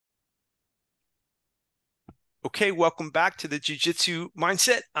Okay, welcome back to the Jiu Jitsu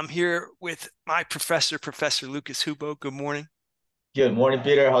Mindset. I'm here with my professor, Professor Lucas Hubo. Good morning. Good morning,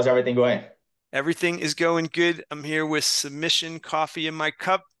 Peter. How's everything going? Everything is going good. I'm here with submission coffee in my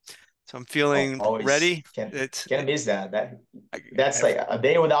cup, so I'm feeling Always ready. can't It's can't miss that. That's every, like a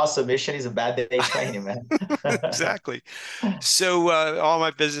day without submission is a bad day training, man. exactly. So all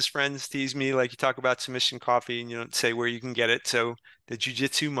my business friends tease me like you talk about submission coffee and you don't say where you can get it. So the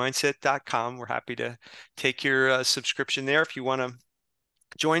jujitsumindset.com. We're happy to take your subscription there if you want to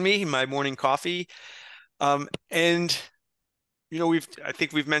join me in my morning coffee. And I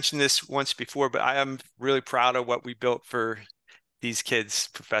think we've mentioned this once before, but I am really proud of what we built for these kids,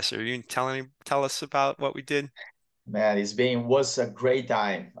 Professor. You tell us about what we did? Man, was a great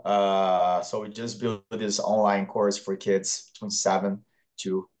time. So we just built this online course for kids between 7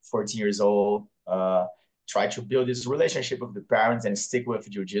 to 14 years old. Try to build this relationship with the parents and stick with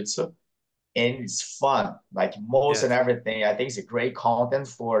jiu-jitsu. And it's fun. Like most Yeah, and everything, I think it's a great content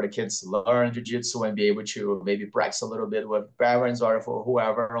for the kids to learn jiu-jitsu and be able to maybe practice a little bit with parents or for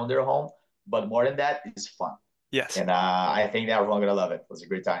whoever on their home. But more than that, it's fun. yes. And I think that everyone's gonna love it. It was a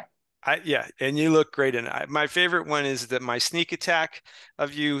great time. Yeah, and you look great. And my favorite one is that my sneak attack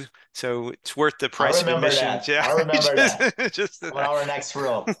of you. So it's worth the I price of remember admission. that. Yeah, I remember just, that just on that. our next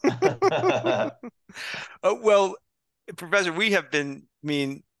row. Well, Professor, we have been,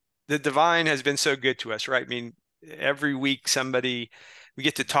 the divine has been so good to us, right? Every week we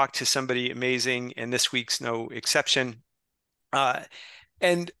get to talk to somebody amazing, and this week's no exception. Uh,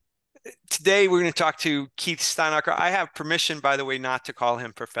 and today we're going to talk to Keith Steinacher. I have permission, by the way, not to call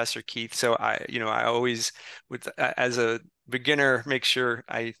him Professor Keith. So I always would, as a beginner, make sure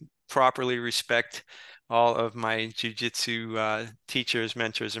I properly respect all of my jujitsu teachers,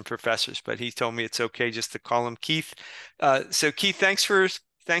 mentors, and professors. But he told me it's okay just to call him Keith. So Keith, thanks for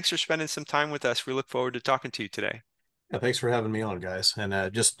spending some time with us. We look forward to talking to you today. Yeah, thanks for having me on, guys.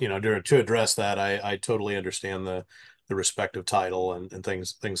 And just to address that, I totally understand the respective title and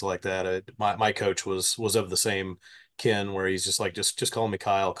things like that. My coach was of the same kin where he's just like just call me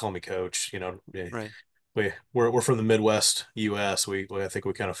Kyle, call me coach. Right. We're from the Midwest U.S. I think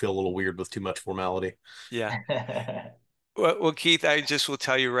we kind of feel a little weird with too much formality. Yeah. Well, Keith, I just will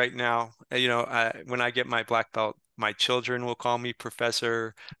tell you right now, when I get my black belt, my children will call me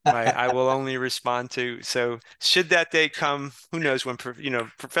professor. I will only respond to. So should that day come, who knows when,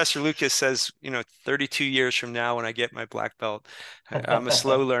 Professor Lucas says, 32 years from now when I get my black belt, I'm a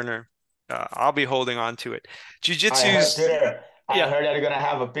slow learner. I'll be holding on to it. I heard Jiu-jitsu's, Peter. I yeah. heard that you're gonna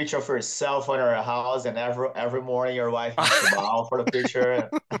have a picture of yourself on your house, and every morning your wife needs to bow for the picture.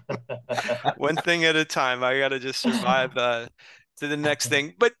 One thing at a time. I got to just survive to the next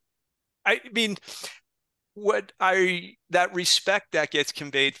thing. But I mean, that respect that gets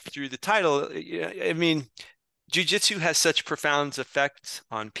conveyed through the title, yeah, jujitsu has such profound effects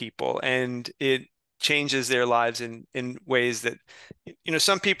on people and it changes their lives in ways that,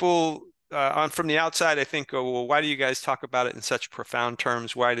 some people on from the outside, I think, go, well, why do you guys talk about it in such profound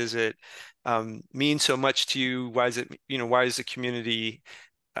terms? Why does it mean so much to you? Why is the community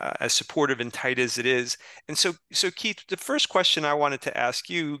as supportive and tight as it is? And so Keith, the first question I wanted to ask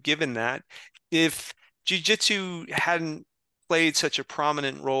you, given that, if jiu-jitsu hadn't played such a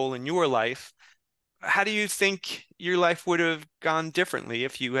prominent role in your life, how do you think your life would have gone differently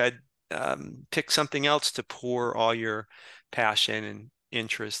if you had picked something else to pour all your passion and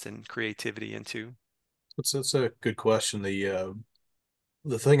interest and creativity into? That's a good question.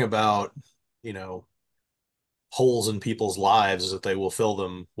 The thing about you know holes in people's lives is that they will fill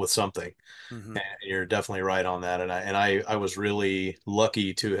them with something. Hmm. And you're definitely right on that. And I was really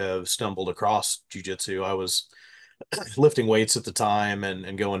lucky to have stumbled across jujitsu. I was lifting weights at the time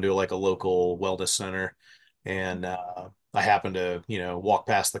and going to like a local wellness center. And I happened to, walk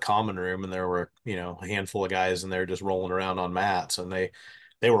past the common room and there were, a handful of guys and they're just rolling around on mats and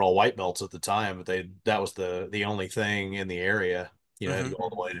they were all white belts at the time, but that was the only thing in the area. I had to Hmm. go all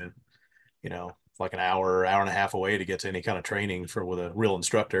the way to, like an hour and a half away to get to any kind of training with a real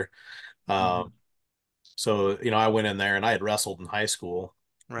instructor. Um, Mhm. so, I went in there and I had wrestled in high school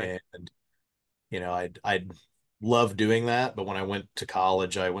Right. and, I'd loved doing that. But when I went to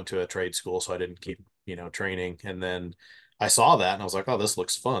college, I went to a trade school, so I didn't keep, training. And then I saw that and I was like, oh, this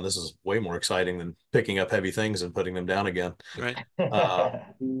looks fun. This is way more exciting than picking up heavy things and putting them down again. Right. Uh,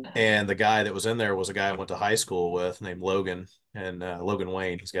 and the guy that was in there was a guy I went to high school with named Logan and Logan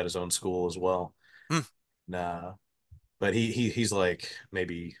Wayne. He's got his own school as well. Hmm. Uh, but he's like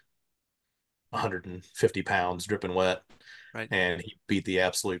maybe 150 pounds dripping wet Right. and he beat the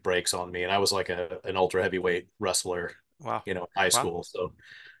absolute brakes on me. And I was like an ultra heavyweight wrestler, Wow. in high Wow. school. So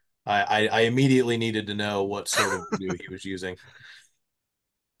I immediately needed to know what sort of voodoo he was using.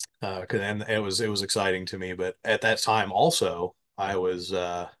 And it was exciting to me. But at that time also, I was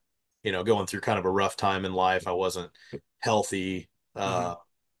going through kind of a rough time in life. I wasn't healthy. Hmm.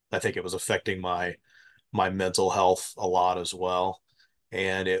 I think it was affecting my mental health a lot as well.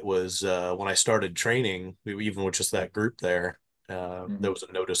 And it was when I started training, even with just that group there Mhm. was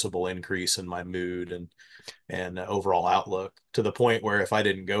a noticeable increase in my mood and overall outlook, to the point where if I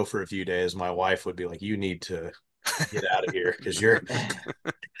didn't go for a few days, my wife would be like, "You need to get out of here because your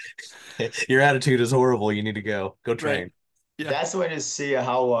attitude is horrible. You need to go Right. train." Yeah. That's when you see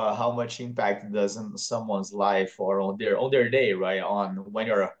how much impact it does in someone's life or on their day, right? On when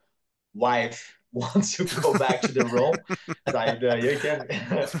your wife wants to go back to the room, it's like you can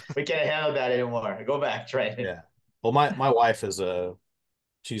we can't handle that anymore. Go back training. Yeah. Well, my wife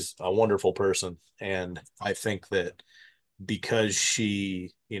she's a wonderful person, and I think that because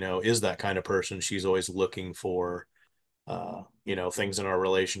she, is that kind of person, she's always looking for things in our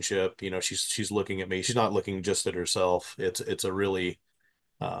relationship. She's looking at me. She's not looking just at herself. It's a really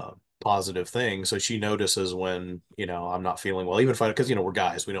uh positive thing. So she notices when, I'm not feeling well, even if because we're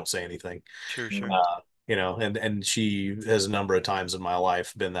guys, we don't say anything. Sure, sure. Mm. And she has a number of times in my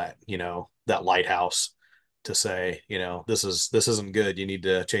life been that lighthouse to say, this isn't good. You need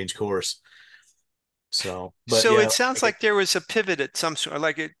to change course. So, but So yeah, it sounds like there was a pivot at some sort.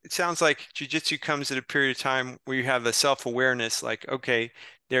 Like it sounds like jujitsu comes at a period of time where you have a self-awareness, like, okay,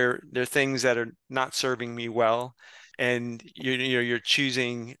 there are things that are not serving me well, and you're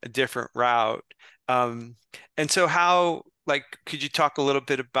choosing a different route. Um, and so how, like, could you talk a little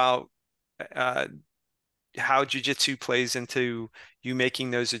bit about uh, how jujitsu plays into you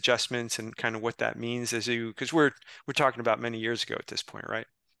making those adjustments and kind of what that means as you, because we're talking about many years ago at this point, right?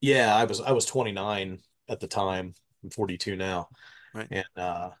 yeah, I was 29 at the time. I'm 42 now. Right.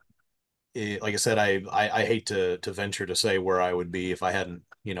 And like I said, I hate to venture to say where I would be if I hadn't,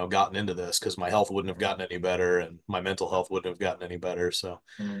 gotten into this, because my health wouldn't have gotten any better and my mental health wouldn't have gotten any better. So,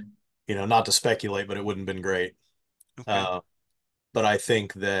 Mm. not to speculate, but it wouldn't have been great. Okay. Uh, but I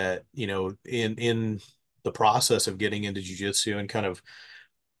think that, in the process of getting into jujitsu and kind of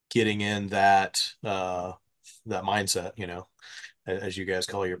getting in that mindset, as you guys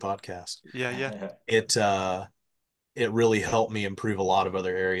call your podcast, Yeah, yeah. it it really helped me improve a lot of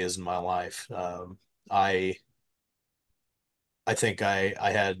other areas in my life. I I think I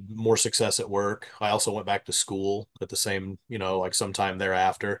had more success at work. I also went back to school at the same, like sometime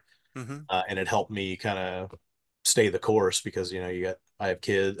thereafter, Hmm. and it helped me kind of stay the course because I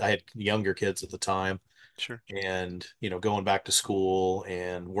had younger kids at the time, Sure. and going back to school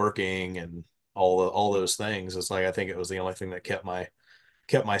and working and all those things. It's like I think it was the only thing that kept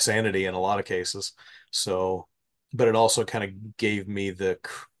my sanity in a lot of cases. So, but it also kind of gave me the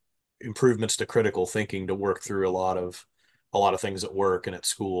improvements to critical thinking to work through a lot of things at work and at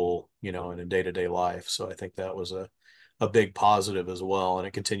school, and in day-to-day life. So I think that was a big positive as well, and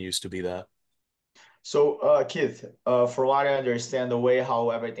it continues to be that. So, Keith, from what I understand, the way how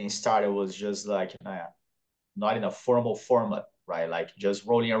everything started was just like not in a formal format, right? Like just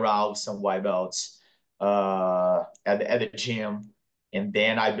rolling around some white belts at the gym. And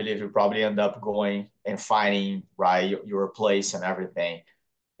then I believe you probably end up going and finding, right, your place and everything.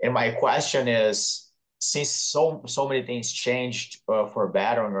 And my question is, since so many things changed for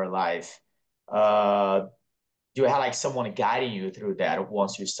better in your life, uh, do you have like someone guiding you through that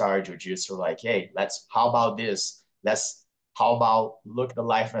once you start jujitsu? Like, hey, how about this? How about look at the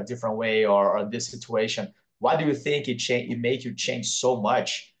life in a different way or this situation? What do you think it made you change so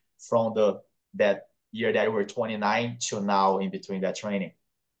much from that year that you were 29 to now in between that training?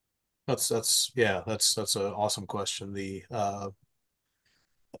 That's an awesome question.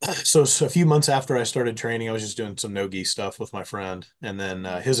 So a few months after I started training, I was just doing some no-gi stuff with my friend, and then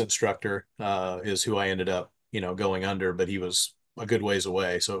his instructor is who I ended up, going under, but he was a good ways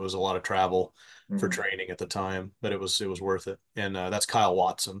away, so it was a lot of travel for Mm-hmm. training at the time, but it was worth it. And that's Kyle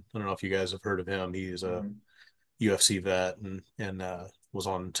Watson. I don't know if you guys have heard of him. He's a Mm-hmm. UFC vet and was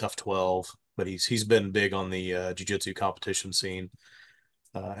on Tough 12, but he's been big on the jiu-jitsu competition scene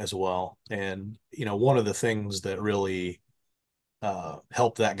as well. And one of the things that really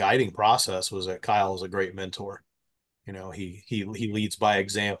helped that guiding process was that Kyle is a great mentor. He leads by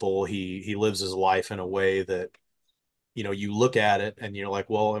example. He lives his life in a way that you look at it and you're like,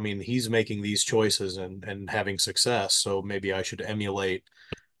 well, I mean, he's making these choices and having success, so maybe I should emulate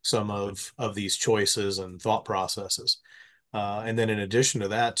some of these choices and thought processes. And then in addition to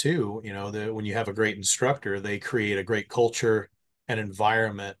that, too, when you have a great instructor, they create a great culture and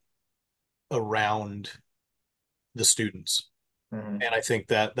environment around the students. Mhm. And I think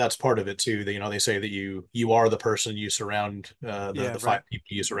that that's part of it too. That, they say that you are the person you surround, Yeah, the right. five people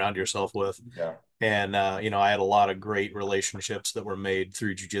you surround yourself with. Yeah. And I had a lot of great relationships that were made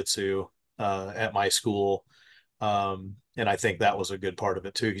through jujitsu at my school. And I think that was a good part of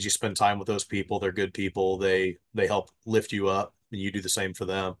it too, because you spend time with those people. They're good people. They help lift you up, and you do the same for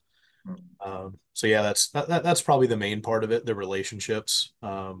them. Mhm. So yeah, that's probably the main part of it, the relationships.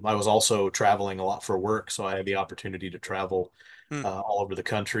 I was also traveling a lot for work, so I had the opportunity to travel Mm. all over the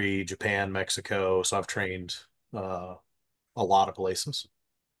country, Japan, Mexico. So I've trained uh, a lot of places.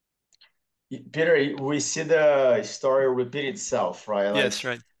 Peter, we see the story repeat itself, right? Yes,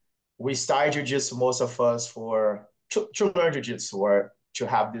 Like right. we start jujitsu, most of us to learn jujitsu or to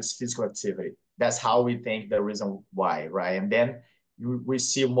have this physical activity. That's how we think the reason why, right? And then we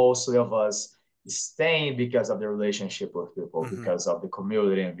see mostly of us staying because of the relationship with people, Hmm. because of the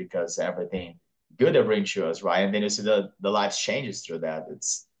community, and because everything good they bring to us, right? And then you see the lives changes through that.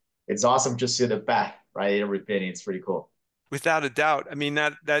 It's awesome to see the path, right? It repeating. It's pretty cool. Without a doubt. I mean,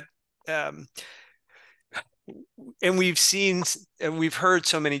 that um, and we've seen and we've heard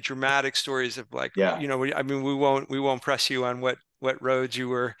so many dramatic stories of like, Yeah. I mean, we won't press you on what roads you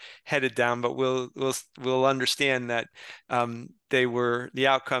were headed down, but we'll understand that the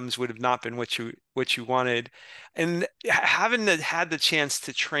outcomes would have not been what you wanted. And having had the chance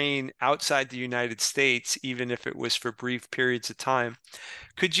to train outside the United States, even if it was for brief periods of time,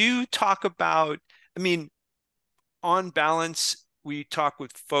 could you talk about, I mean, on balance, we talk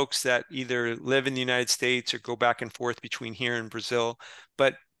with folks that either live in the United States or go back and forth between here and Brazil.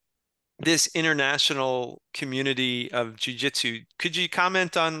 But this international community of jiu-jitsu, could you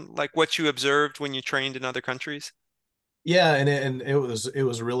comment on like what you observed when you trained in other countries? Yeah, and it was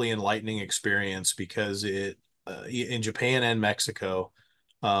a really enlightening experience because it in Japan and Mexico,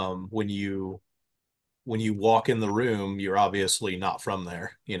 when you walk in the room, you're obviously not from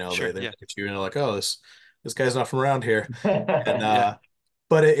there. They Sure. they Yeah. look at you and they're like, oh, this guy's not from around here. And Yeah.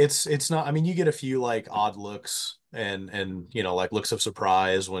 but it's not. I mean, you get a few like odd looks and like looks of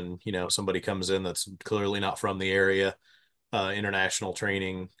surprise when somebody comes in that's clearly not from the area, international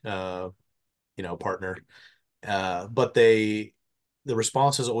training partner. But the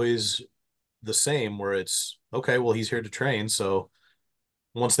response is always the same, where it's okay, well, he's here to train. So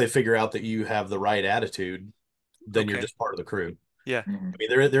once they figure out that you have the right attitude, then you're Okay. just part of the crew. Yeah. I mean,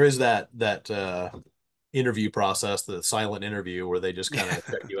 there is that interview process, the silent interview, where they just kind Yeah. of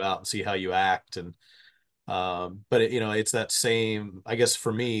check you out and see how you act. And but it's that same. I guess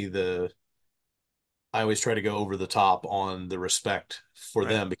for me, the I always try to go over the top on the respect for Right.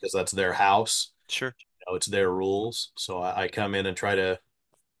 them because that's their house. Sure. It's their rules. So I come in and try to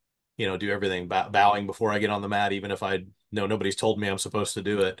do everything bowing before I get on the mat, even if I know nobody's told me I'm supposed to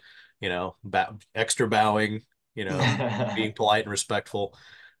do it. Extra bowing. Being polite and respectful.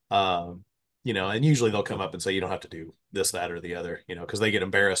 Um, and usually they'll come up and say you don't have to do this, that, or the other. Because they get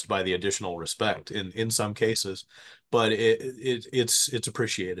embarrassed by the additional respect in some cases, but it's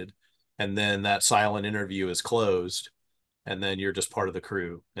appreciated. And then that silent interview is closed, and then you're just part of the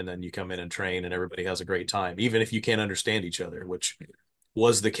crew, and then you come in and train, and everybody has a great time, even if you can't understand each other, which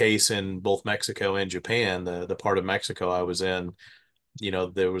was the case in both Mexico and Japan. The part of Mexico I was in,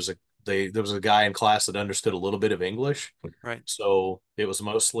 there was a guy in class that understood a little bit of English. Right. So it was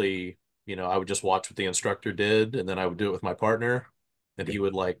mostly, I would just watch what the instructor did, and then I would do it with my partner, and he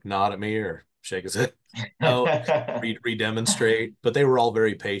would like nod at me or shake his head, no, re-demonstrate. But they were all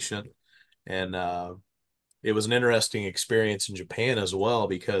very patient, and it was an interesting experience in Japan as well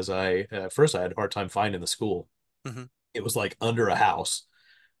because at first I had a hard time finding the school. Hmm. It was like under a house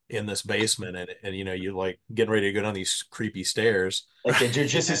in this basement, and you like getting ready to go down these creepy stairs. Like a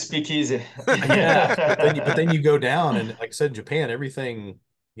jujitsu speakeasy. Yeah, but then you go down, and like I said, in Japan, everything,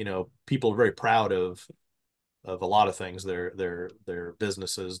 people are very proud of a lot of things, their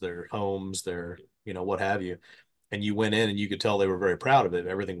businesses, their homes, their what have you. And you went in and you could tell they were very proud of it.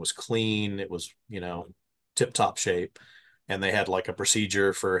 Everything was clean, it was tip top shape, and they had like a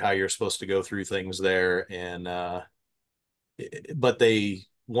procedure for how you're supposed to go through things there. And but they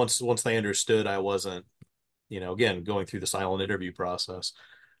once they understood I wasn't, again, going through the silent interview process.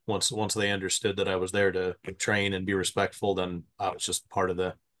 Once they understood that I was there to train and be respectful, then I was just part of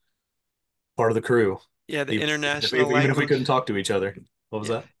the crew, Yeah. The even if, international even if we couldn't language. talk to each other. What was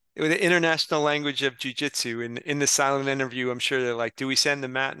Yeah. that? The international language of jujitsu. In the silent interview, I'm sure they're like, do we send the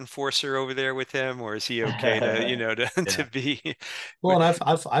mat enforcer over there with him, or is he okay to, to Yeah. be? Well, and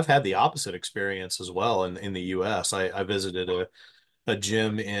I've had the opposite experience as well in the U.S. I visited a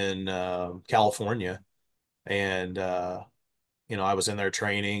gym in California, and I was in there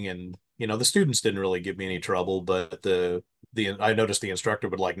training, and the students didn't really give me any trouble, but the I noticed the instructor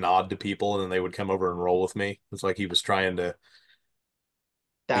would like nod to people and then they would come over and roll with me. It's like he was trying to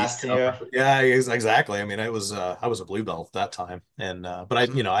beat me Testing up. you. Yeah, exactly. I mean, it was I was a blue belt at that time, and but I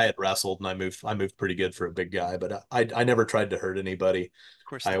Mhm. I had wrestled and I moved pretty good for a big guy, but I never tried to hurt anybody. Of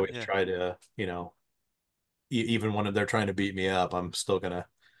course I not. always Yeah. try to, even when they're trying to beat me up, I'm still gonna,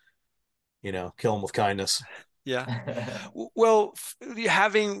 kill them with kindness. Yeah. Well,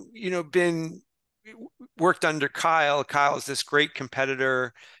 having, been worked under Kyle, Kyle is this great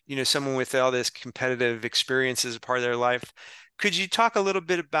competitor, someone with all this competitive experience as a part of their life. Could you talk a little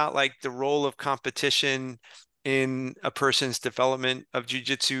bit about like the role of competition in a person's development of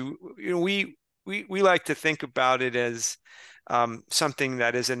jiu-jitsu? We like to think about it as something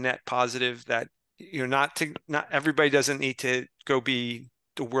that is a net positive that, not everybody doesn't need to go be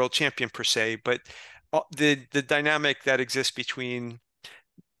the world champion per se, but the dynamic that exists between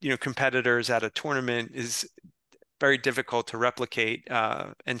competitors at a tournament is very difficult to replicate,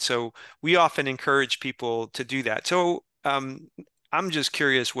 and so we often encourage people to do that. So I'm just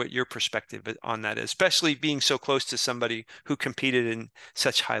curious what your perspective on that is, especially being so close to somebody who competed in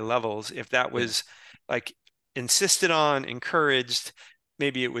such high levels. If that Yeah. was like insisted on, encouraged,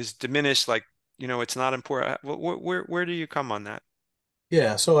 maybe it was diminished, like it's not important. Where do you come on that?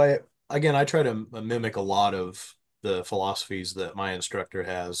 Yeah, so I try to mimic a lot of the philosophies that my instructor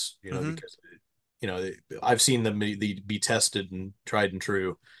has, Hmm. because you know I've seen them be tested and tried and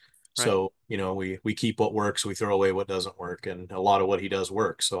true. Right. So, we keep what works, we throw away what doesn't work, and a lot of what he does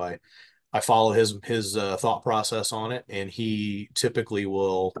works. So I follow his thought process on it, and he typically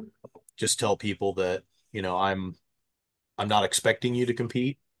will just tell people that, I'm not expecting you to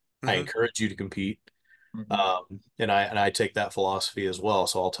compete. I Hmm. encourage you to compete. Mhm. And I take that philosophy as well.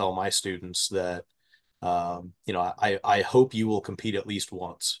 So I'll tell my students that, I hope you will compete at least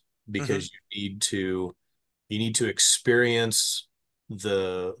once, Hmm. because you need to experience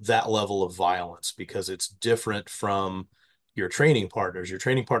that level of violence, because it's different from your training partners. Your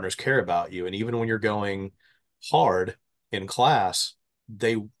training partners care about you, and even when you're going hard in class,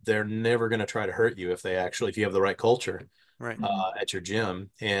 they're never going to try to hurt you if you have the right culture Right. Mhm. at your gym.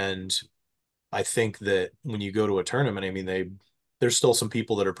 And I think that when you go to a tournament, I mean, there's still some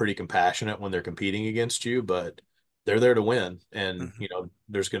people that are pretty compassionate when they're competing against you, but they're there to win. And, Hmm.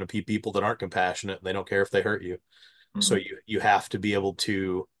 there's going to be people that aren't compassionate. And they don't care if they hurt you. So Mhm. you have to be able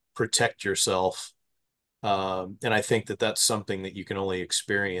to protect yourself. And I think that that's something that you can only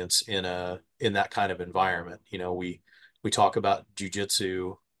experience in that kind of environment. We talk about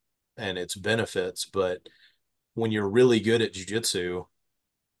jujitsu and its benefits, but when you're really good at jujitsu,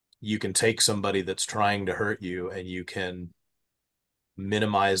 you can take somebody that's trying to hurt you and you can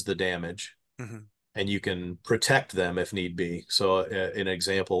minimize the damage, Hmm. and you can protect them if need be. So, an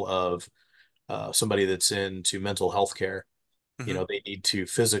example of somebody that's into mental health care, Hmm. they need to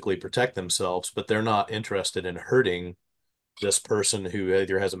physically protect themselves, but they're not interested in hurting this person who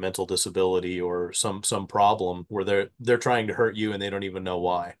either has a mental disability or some problem where they're trying to hurt you and they don't even know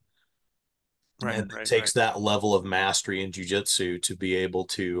why. Right. And it Right. takes Right. that level of mastery in jujitsu to be able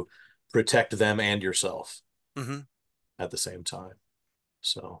to protect them and yourself Hmm. at the same time.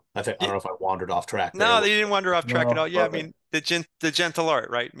 So I Yeah. don't know if I wandered off track there a No, little you didn't bit. wander off No, track at no, all. Yeah, I perfect. mean the gentle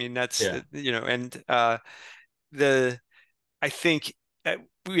art, right? I mean that's Yeah. and the I think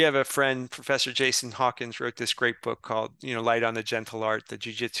we have a friend, Professor Jason Hawkins, wrote this great book called Light on the Gentle Art, the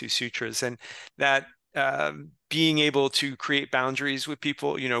Jiu Jitsu Sutras, and that being able to create boundaries with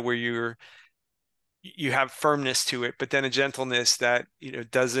people, where you have firmness to it, but then a gentleness that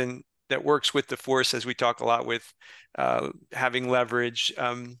doesn't that works with the force, as we talk a lot with having leverage,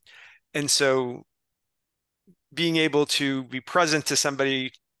 and so being able to be present to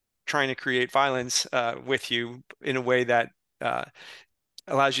somebody trying to create violence with you in a way that uh,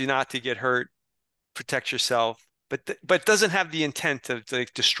 allows you not to get hurt, protect yourself, but doesn't have the intent of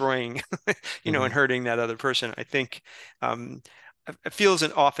like destroying, and Mhm. hurting that other person. I think um, it feels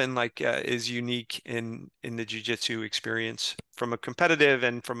and often like is unique in the jujitsu experience from a competitive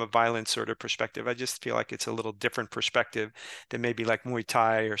and from a violent sort of perspective. I just feel like it's a little different perspective than maybe like Muay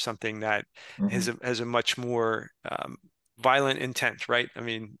Thai or something that Mhm. has a much more violent intent, right? I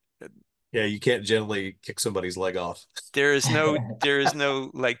mean, Yeah, you can't gently kick somebody's leg off. there is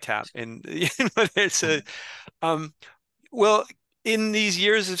no leg tap, and there's a um, well, in these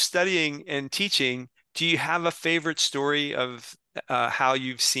years of studying and teaching, do you have a favorite story of how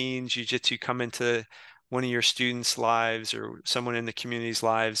you've seen jiu-jitsu come into one of your students' lives or someone in the community's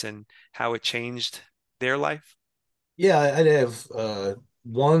lives and how it changed their life? Yeah, I'd have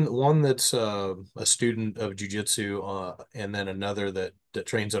one that's a student of jujitsu, and then another that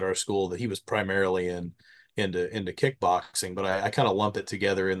trains at our school that he was primarily in into kickboxing, but I kind of lump it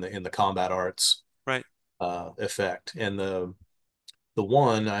together in the combat arts Right. effect. And the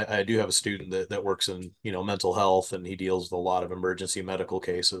one I do have a student that works in, mental health, and he deals with a lot of emergency medical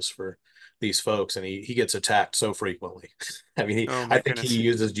cases for these folks, and he gets attacked so frequently. I mean, Oh I my think he goodness.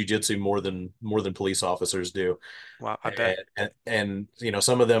 uses jujitsu more than police officers do. Wow, I bet. And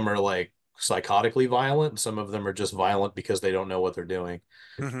some of them are like psychotically violent, some of them are just violent because they don't know what they're doing.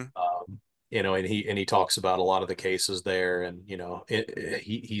 Hmm. And he talks about a lot of the cases there, and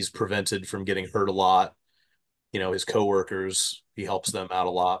he's prevented from getting hurt a lot. His coworkers, he helps them out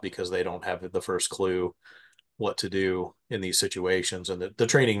a lot because they don't have the first clue what to do in these situations, and the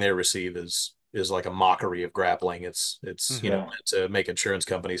training they receive is like a mockery of grappling. It's Hmm. Yeah. to make insurance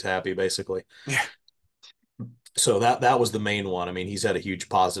companies happy, basically. Yeah. So that was the main one. I mean, he's had a huge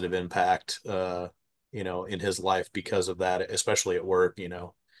positive impact in his life because of that, especially at work.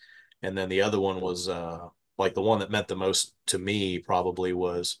 And then the other one was like the one that meant the most to me probably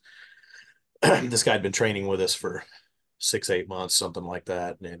was this guy had been training with us for 6, 8 months, something like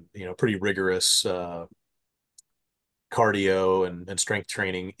that, and pretty rigorous cardio and strength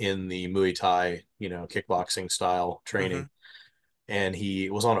training in the Muay Thai, kickboxing style Hmm. training. And he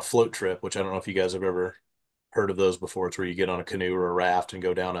was on a float trip, which I don't know if you guys have ever heard of those before. It's where you get on a canoe or a raft and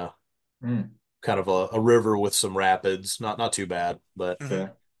go down a Mm. kind of a river with some rapids. Not too bad, but Hmm.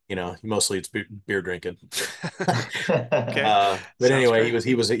 Yeah. mostly it's beer drinking. Okay. But Sounds anyway, great.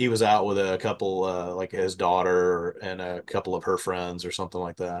 he was out with a couple, like his daughter and a couple of her friends or something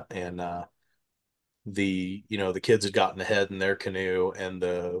like that, and the kids had gotten ahead in their canoe, and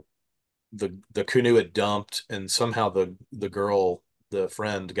the canoe had dumped, and somehow the girl, the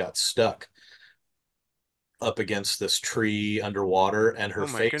friend, got stuck up against this tree underwater, and her Oh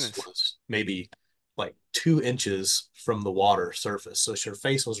my face goodness. was maybe like 2 inches from the water surface. So her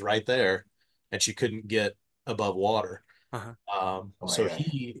face was right there, and she couldn't get above water. Uh-huh. Oh my So God.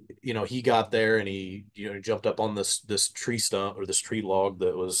 he got there, and he jumped up on this tree stump, or this tree log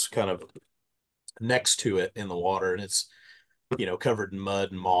that was kind of next to it in the water, and it's covered in mud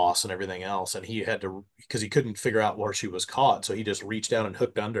and moss and everything else. And he had to, because he couldn't figure out where she was caught, so he just reached down and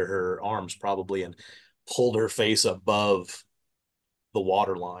hooked under her arms probably, and pulled her face above the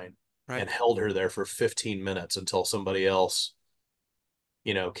water line Right. and held her there for 15 minutes until somebody else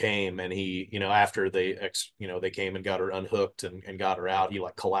came. And he, after they came and got her unhooked and got her out, he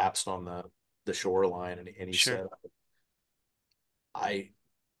like collapsed on the shoreline, and he Sure. said, I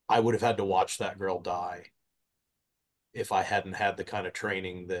I would have had to watch that girl die if I hadn't had the kind of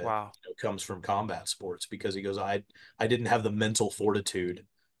training that Wow. comes from combat sports. Because he goes, I didn't have the mental fortitude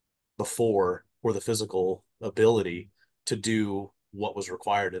before, or the physical ability to do what was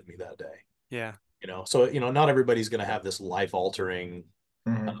required of me that day. Yeah. So not everybody's going to have this life altering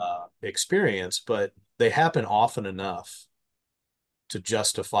Mhm. experience, but they happen often enough to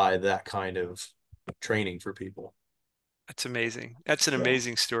justify that kind of training for people. That's amazing. That's an Yeah.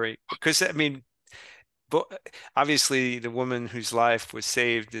 amazing story. Because I mean, but obviously the woman whose life was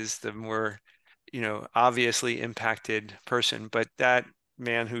saved is the more, obviously impacted person. But that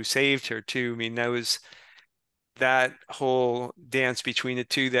man who saved her too, I mean, that was that whole dance between the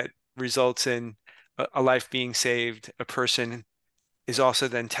two that results in a life being saved. A person is also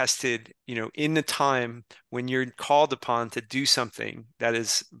then tested, in the time when you're called upon to do something that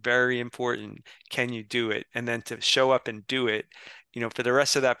is very important. Can you do it? And then to show up and do it, for the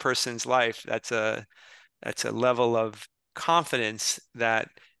rest of that person's life, that's a level of confidence that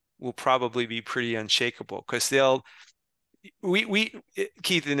will probably be pretty unshakable because we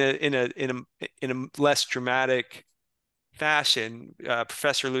Keith, in a less dramatic fashion,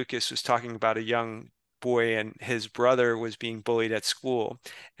 Professor Lucas was talking about a young boy and his brother was being bullied at school,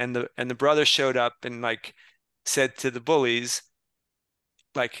 and the brother showed up and like said to the bullies,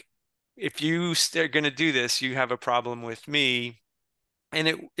 like, if you are going to do this, you have a problem with me.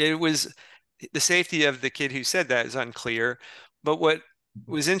 And it was the safety of the kid who said that is unclear. But what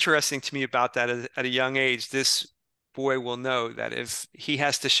was interesting to me about that is at a young age, this boy will know that if he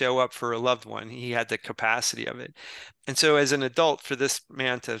has to show up for a loved one, he had the capacity of it. And so as an adult, for this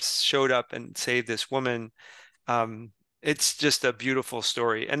man to have showed up and save this woman, um, it's just a beautiful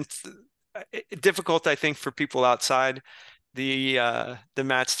story. And difficult, I think, for people outside the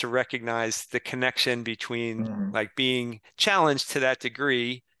mats to recognize the connection between Mhm. like being challenged to that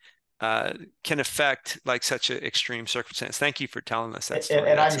degree uh, can affect like such an extreme circumstance. Thank you for telling us that story.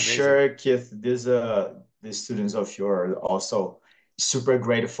 And That's I'm amazing. sure, Keith, these students of yours also super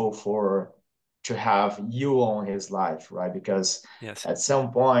grateful for to have you on his life, right? Because Yes. at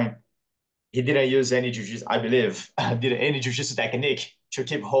some point he didn't use any jujitsu, I believe, did any jujitsu technique to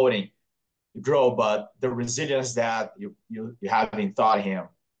keep holding. grow, but the resilience that you having taught him,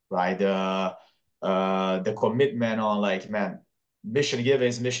 right? The commitment on like, man, mission given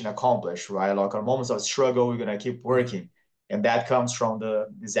is mission accomplished, right? Like on moments of struggle, we're gonna keep Mhm. working, and that comes from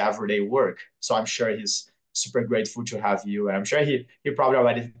this everyday work. So I'm sure he's super grateful to have you, and I'm sure he probably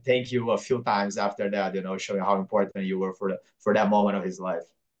already thank you a few times after that, showing how important you were for that moment of his life.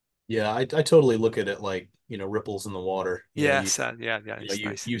 Yeah, I totally look at it like, ripples in the water. Yes, yeah, You know,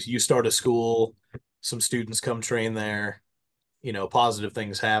 it's nice. you start a school, some students come train there, positive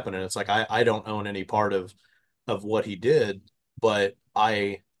things happen, and it's like I don't own any part of what he did, but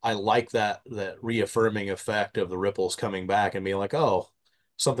I like that reaffirming effect of the ripples coming back and being like, oh,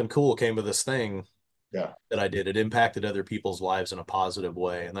 something cool came of this thing Yeah. that I did. It impacted other people's lives in a positive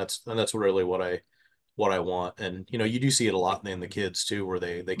way, and that's really what I want. And you do see it a lot in the kids too, where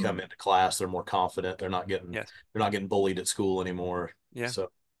they come Mm. into class, they're more confident, Yes. they're not getting bullied at school anymore. Yeah.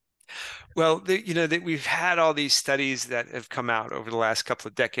 So Well, that we've had all these studies that have come out over the last couple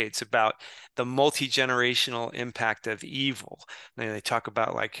of decades about the multi-generational impact of evil. And they talk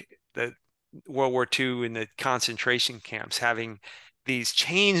about like the World War II and the concentration camps having these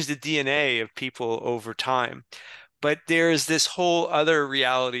change the DNA of people over time. But there's this whole other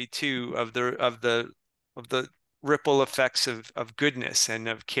reality too of the ripple effects of goodness and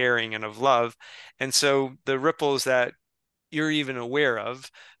of caring and of love. And so the ripples that you're even aware of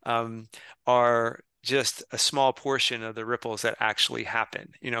um, are just a small portion of the ripples that actually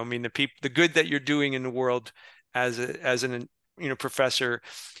happen. I mean, the good that you're doing in the world as an professor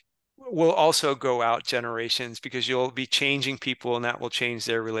will also go out generations because you'll be changing people and that will change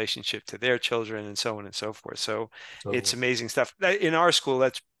their relationship to their children and so on and so forth. So it's totally. amazing stuff. In our school,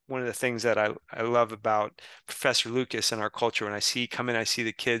 that's one of the things that I love about Professor Lucas and our culture. When I see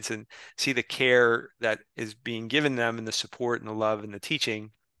the kids and see the care that is being given them and the support and the love and the teaching,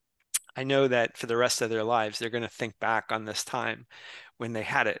 I know that for the rest of their lives, they're going to think back on this time when they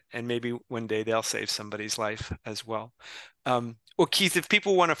had it, and maybe one day they'll save somebody's life as well. Well, Keith, if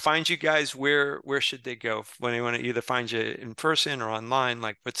people want to find you guys, where should they go when they want to either find you in person or online?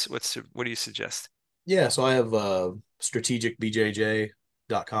 Like, what do you suggest? Yeah, so I have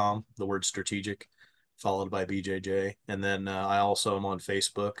strategicbjj.com, the word strategic, followed by BJJ. And then I also am on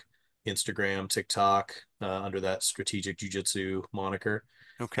Facebook, Instagram, TikTok, under that strategic jiu-jitsu moniker.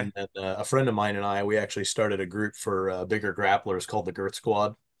 Okay. And then a friend of mine and I, we actually started a group for bigger grapplers called the Girth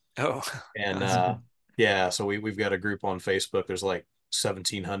Squad. Oh, And awesome. yeah, so we've got a group on Facebook. There's like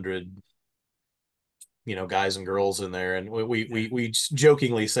 1,700 guys and girls in there, and Yeah. we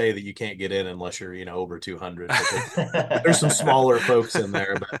jokingly say that you can't get in unless you're over 200, but there's some smaller folks in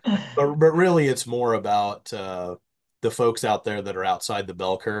there, but really it's more about the folks out there that are outside the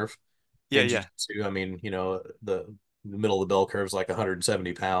bell curve Yeah, in yeah. jiu-jitsu. I mean, the middle of the bell curve is like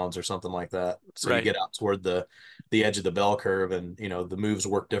 170 pounds or something like that. So you Right. get out toward the edge of the bell curve, and the moves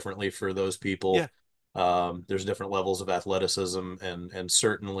work differently for those Yeah. people. There's different levels of athleticism, and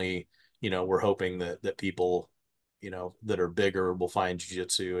certainly, we're hoping that people, that are bigger will find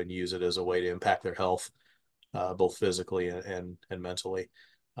jiu-jitsu and use it as a way to impact their health, both physically and mentally.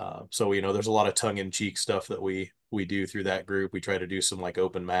 So there's a lot of tongue-in-cheek stuff that we do through that group. We try to do some like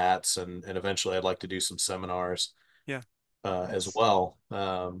open mats, and eventually I'd like to do some seminars Yeah. as Nice. well.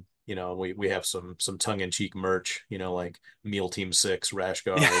 We have some tongue-in-cheek merch, like Meal Team 6, rash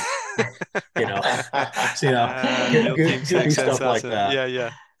Yeah. guard, you know, so, Meal Team goofy Six. That's stuff like awesome. that. Yeah,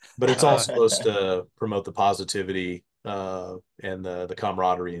 yeah. But it's all Uh, supposed to promote the positivity and the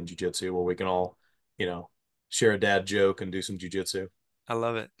camaraderie in jiu-jitsu, where we can all, you know, share a dad joke and do some jiu-jitsu. I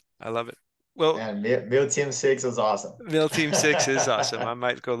love it. I love it. Well, And Meal Team 6 is awesome. Meal Team Six is awesome. I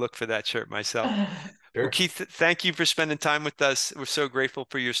might go look for that shirt myself. Well, Sure. Keith, thank you for spending time with us. We're so grateful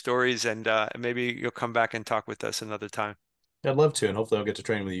for your stories, and maybe you'll come back and talk with us another time. I'd love to, and hopefully I'll get to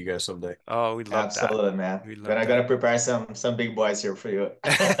train with you guys someday. Oh, we'd love that. Absolutely, man. We'd love Gonna that. prepare some big boys here for you.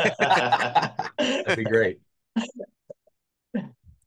 That'd be great.